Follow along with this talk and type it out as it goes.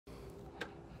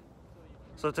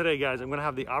So today, guys, I'm gonna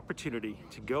have the opportunity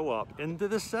to go up into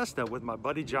the Cessna with my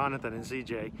buddy Jonathan and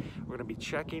CJ. We're gonna be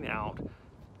checking out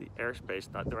the airspace,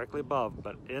 not directly above,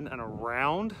 but in and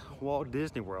around Walt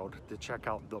Disney World to check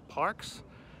out the parks,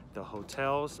 the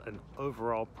hotels, and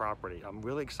overall property. I'm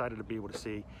really excited to be able to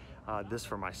see this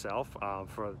for myself.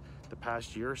 For the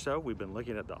past year or so, we've been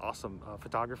looking at the awesome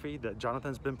photography that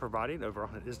Jonathan's been providing over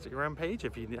on his Instagram page.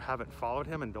 If you haven't followed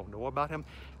him and don't know about him,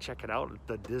 check it out,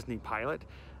 TheDisneyPilot.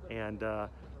 And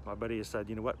my buddy has said,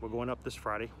 you know what, we're going up this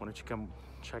Friday. Why don't you come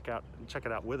check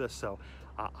it out with us? So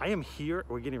I am here.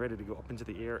 We're getting ready to go up into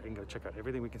the air and go check out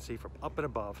everything we can see from up and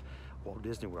above Walt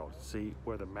Disney World. See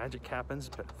where the magic happens,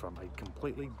 but from a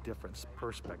completely different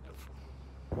perspective.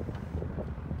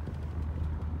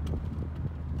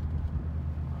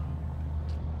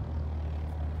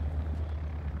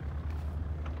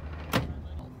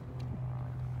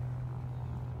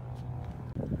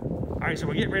 All right, so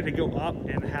we're getting ready to go up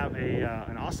and have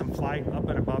an awesome flight up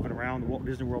and above and around the Walt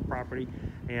Disney World property.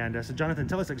 And so Jonathan,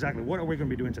 tell us exactly, what are we going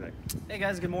to be doing today? Hey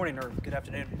guys, good morning or good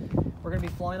afternoon. We're going to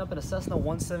be flying up in a Cessna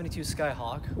 172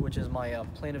 Skyhawk, which is my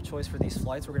plane of choice for these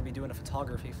flights. We're going to be doing a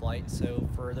photography flight. So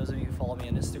for those of you who follow me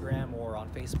on Instagram or on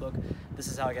Facebook, this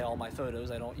is how I get all my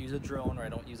photos. I don't use a drone or I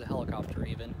don't use a helicopter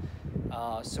even.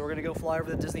 So we're going to go fly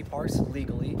over the Disney parks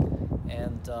legally.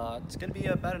 And it's going to be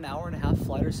about an hour and a half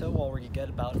flight or so while we get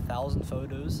about 1,000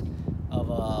 photos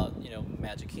of, you know,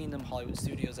 Magic Kingdom, Hollywood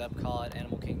Studios, Epcot,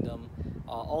 Animal Kingdom,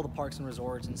 all the parks and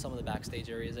resorts, and some of the backstage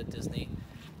areas at Disney.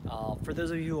 For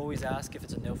those of you who always ask if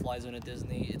it's a no-fly zone at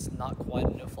Disney, it's not quite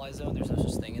a no-fly zone. There's no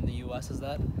such thing in the U.S. as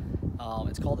that.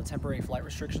 It's called a temporary flight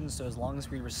restrictions, so as long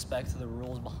as we respect the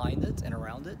rules behind it and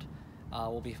around it,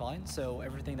 we'll be fine. So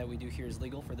everything that we do here is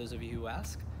legal for those of you who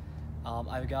ask.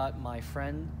 I've got my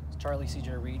friend Charlie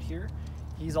CJ Reed here.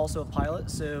 He's also a pilot,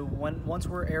 so once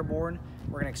we're airborne,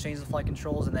 we're gonna exchange the flight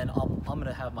controls, and then I'm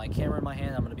gonna have my camera in my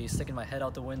hand. I'm gonna be sticking my head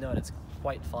out the window, and it's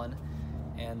quite fun.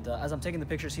 And as I'm taking the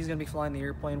pictures, he's gonna be flying the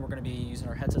airplane. We're gonna be using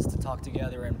our headsets to talk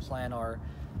together and plan our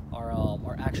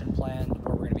action plan,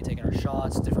 where we're gonna be taking our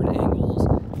shots, different angles.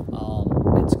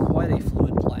 It's quite a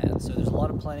fluid plan, so there's a lot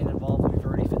of planning involved. We've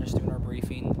already finished doing our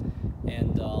briefing,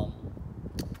 and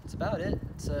that's about it.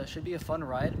 It should be a fun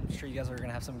ride. I'm sure you guys are going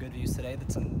to have some good views today.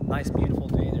 It's a nice, beautiful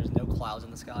day. There's no clouds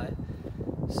in the sky.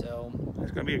 So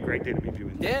it's going to be a great day to be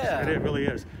viewing. Yeah. It really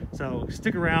is. So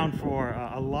stick around for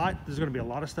a lot. There's going to be a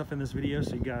lot of stuff in this video,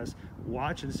 so you guys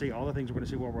watch and see all the things we're going to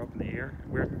see while we're up in the air.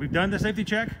 We've done the safety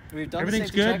check. We've done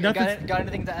Everything's the safety good. check. Got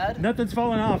anything to add? Nothing's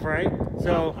falling off, right?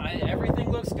 So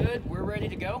everything looks good. We're ready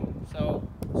to go. So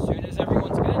as soon as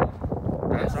everyone's good.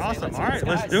 That's awesome. All right,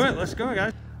 let's do it. Let's go,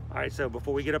 guys. All right, so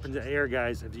before we get up into the air,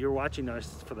 guys, if you're watching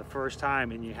us for the first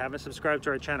time and you haven't subscribed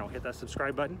to our channel, hit that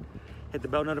subscribe button, hit the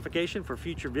bell notification for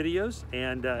future videos,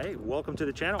 and hey, welcome to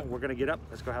the channel. We're gonna get up.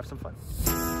 Let's go have some fun.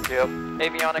 Yep.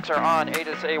 Avionics are on.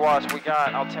 ATIS AWAS. We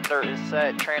got altimeter is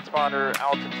set. Transponder,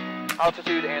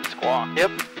 altitude, and squawk. Yep.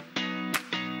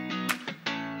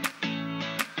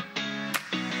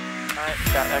 All right.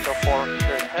 Got Echo 4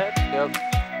 straight ahead. Yep.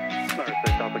 Center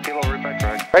 6 Alpha Kilo, route back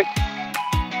track.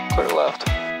 Right. Clear left.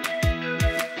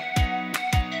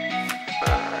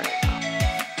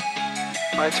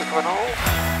 Lights are coming on.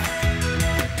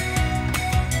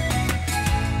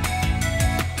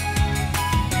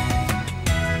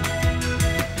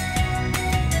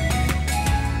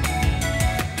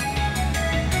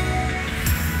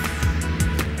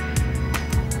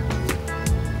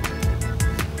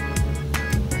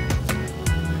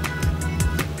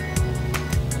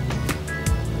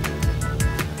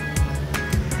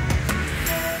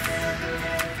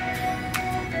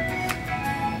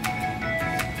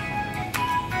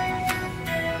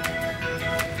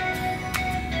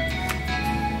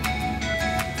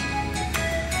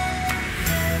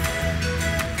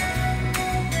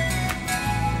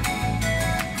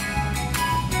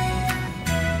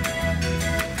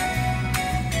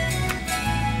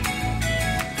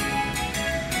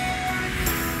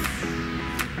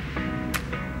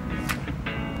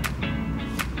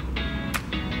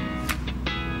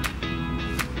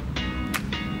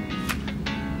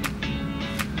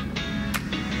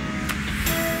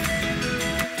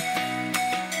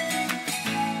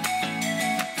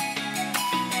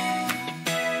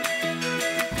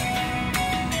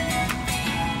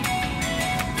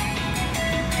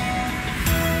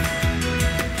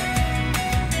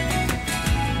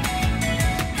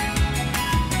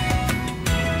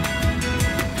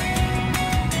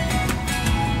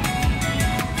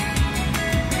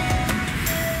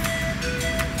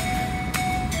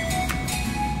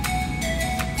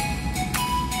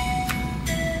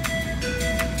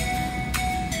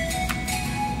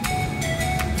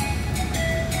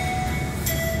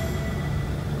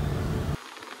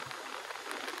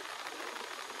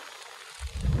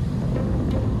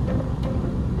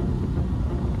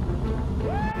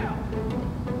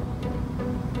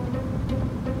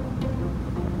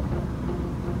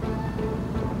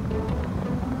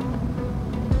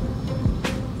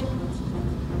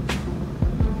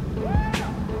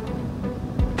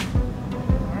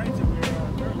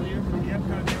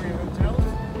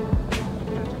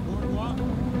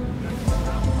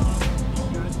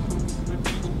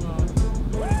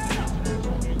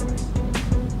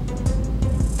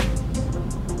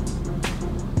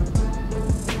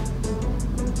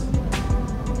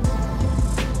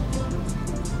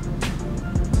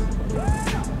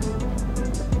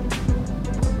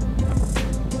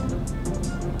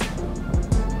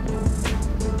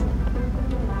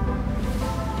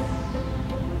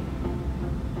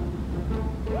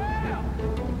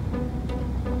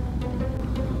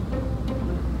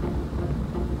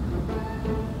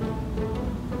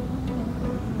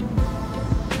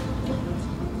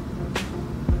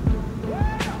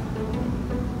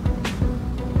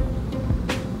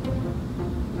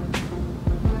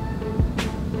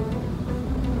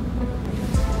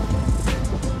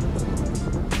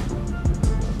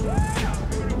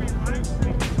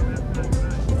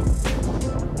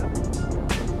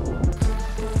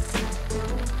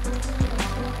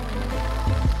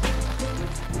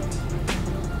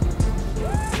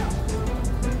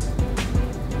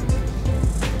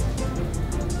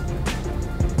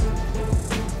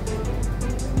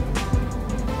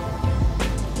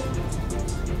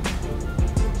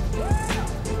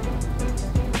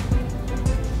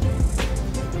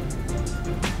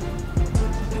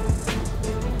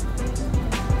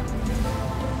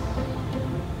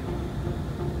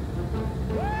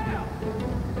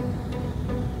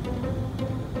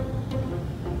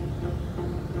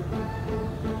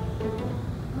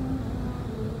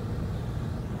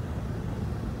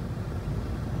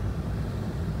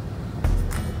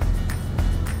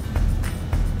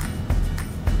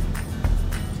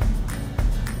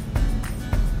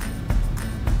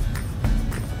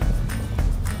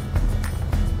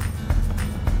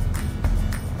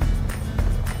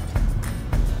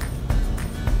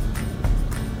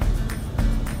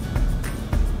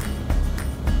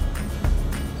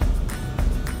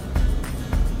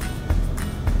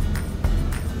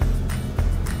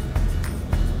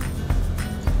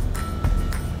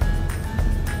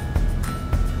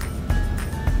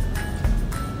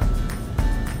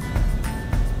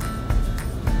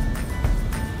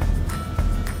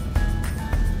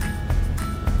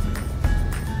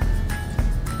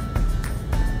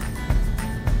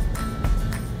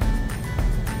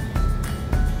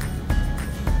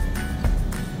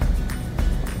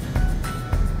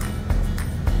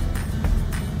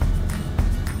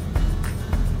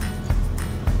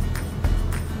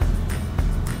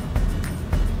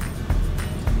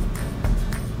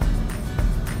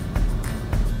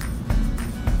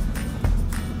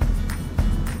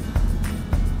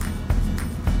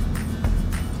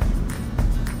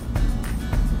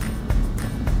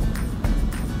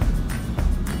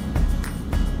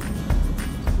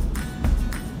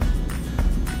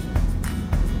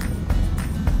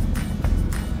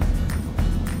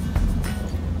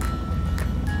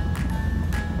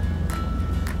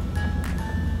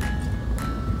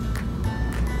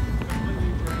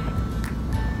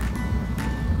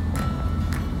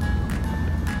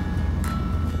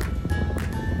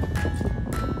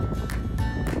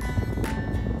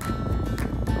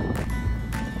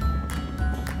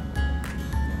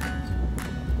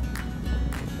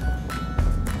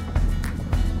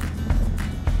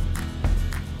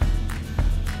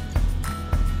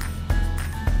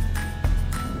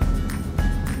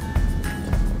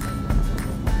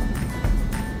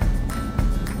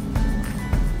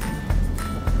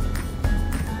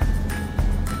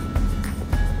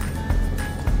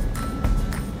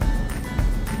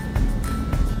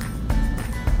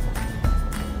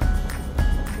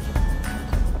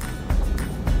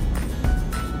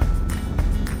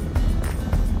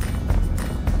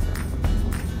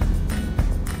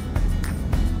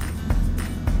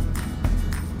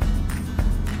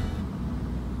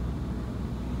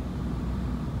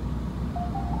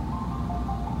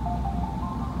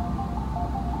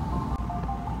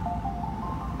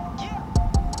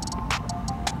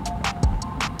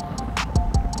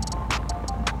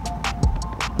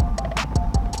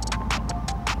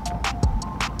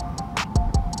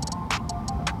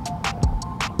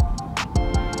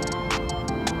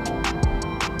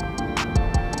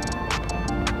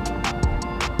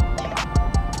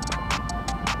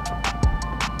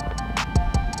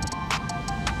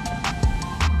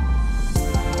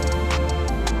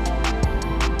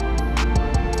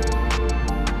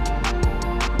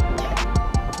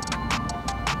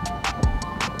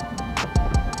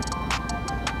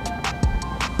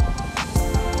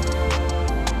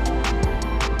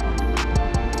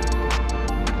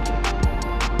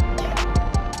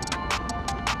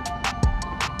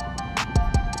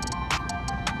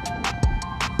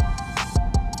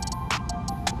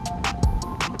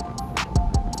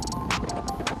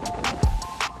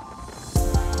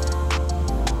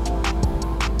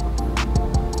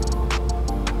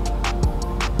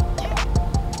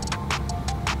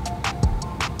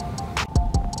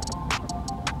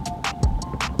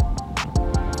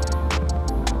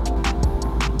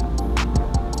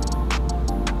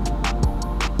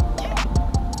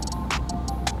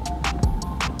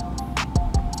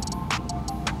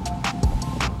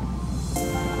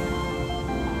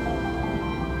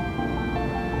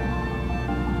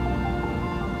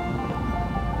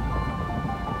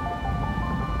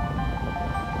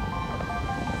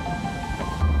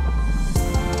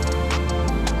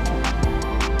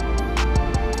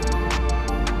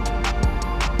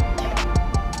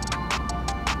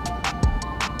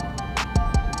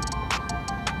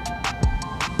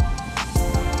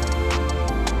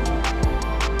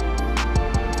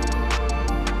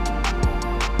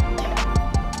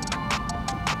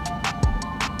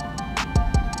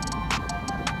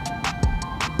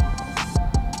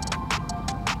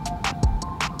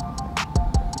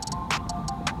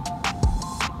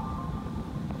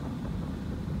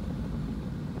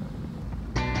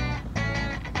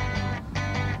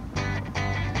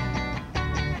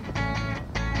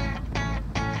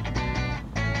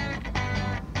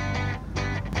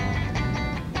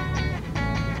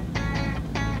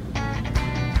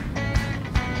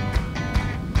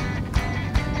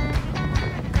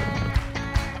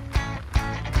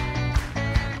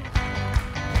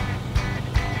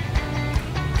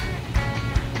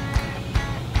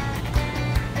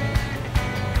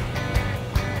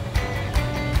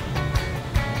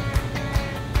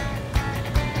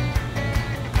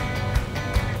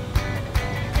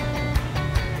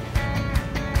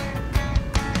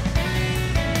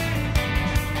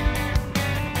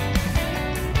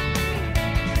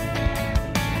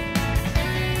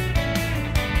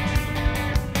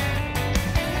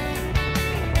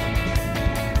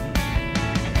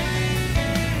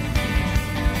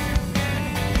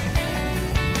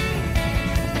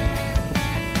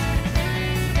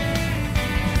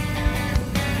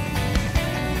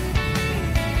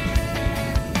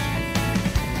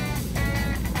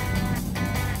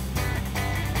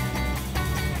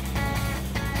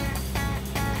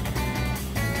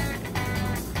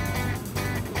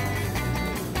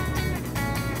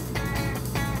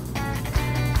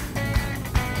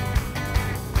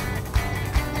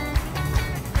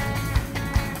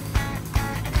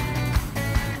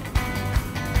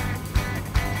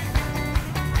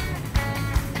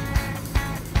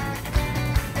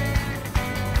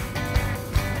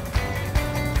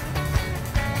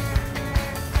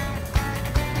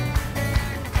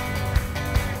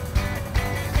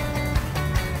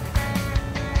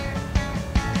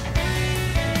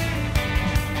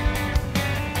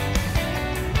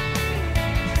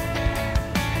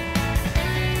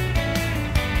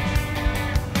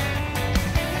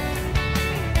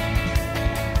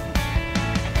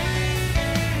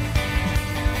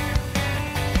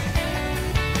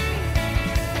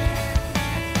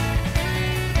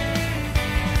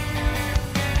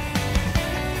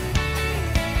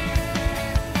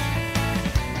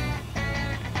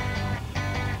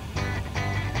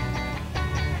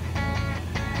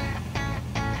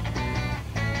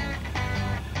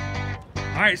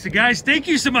 right, so guys, thank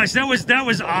you so much. That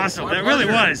was awesome. That really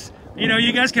was. You know,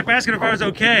 you guys kept asking if I was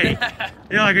okay.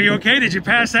 You're like, are you okay? Did you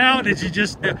pass out? Did you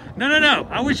just... No.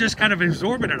 I was just kind of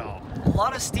absorbing it all. A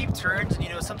lot of steep turns, and you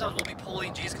know, sometimes we'll be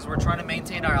pulling G's because we're trying to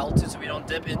maintain our altitude so we don't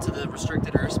dip into the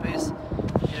restricted airspace.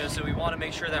 You know, so we want to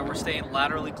make sure that we're staying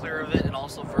laterally clear of it and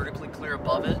also vertically clear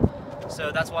above it.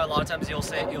 So that's why a lot of times you'll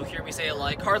hear me say it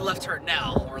like hard left turn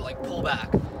now or like pull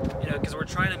back. You know, because we're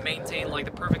trying to maintain like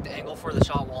the perfect angle for the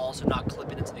shot while also not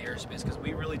clipping into the airspace because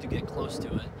we really do get close to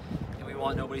it.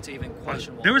 Want nobody to even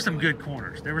question. There were some good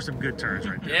corners. There were some good turns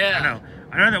right there. Yeah.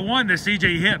 I know that one that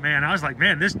CJ hit, man. I was like,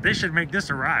 man, they should make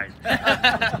this a ride.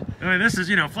 I mean, this is,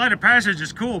 you know, Flight of Passage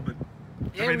is cool, but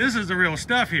yeah, I mean, this is the real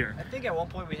stuff here. I think at one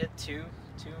point we hit two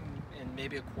and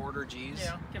maybe a quarter G's.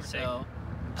 Yeah, give or take. So,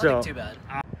 not too bad.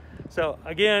 So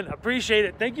again, appreciate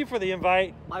it. Thank you for the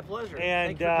invite. My pleasure.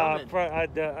 And Thank you for coming.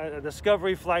 for a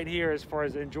discovery flight here, as far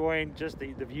as enjoying just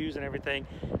the views and everything.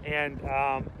 And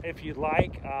if you'd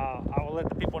like, I will let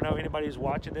the people know, anybody who's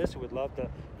watching this who would love to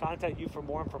contact you for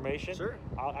more information. Sure.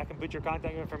 I can put your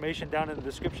contact information down in the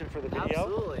description for the video.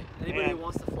 Absolutely. Anybody who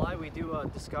wants to fly, we do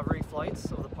discovery flights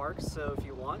of the parks. So if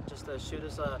you want, just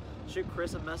shoot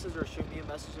Chris a message or shoot me a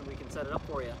message, and we can set it up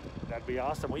for you. That'd be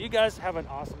awesome. Well, you guys have an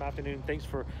awesome afternoon. Thanks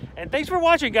for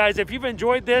watching, guys. If you've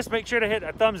enjoyed this, make sure to hit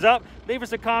a thumbs up, leave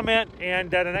us a comment, and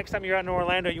the next time you're out in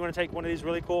Orlando, you want to take one of these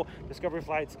really cool discovery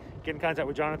flights, get in contact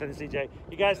with Jonathan and CJ.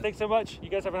 You guys, thanks so much. You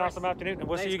guys have an awesome afternoon, and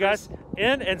we'll see you guys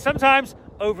in and sometimes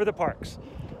over the parks.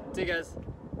 See you guys.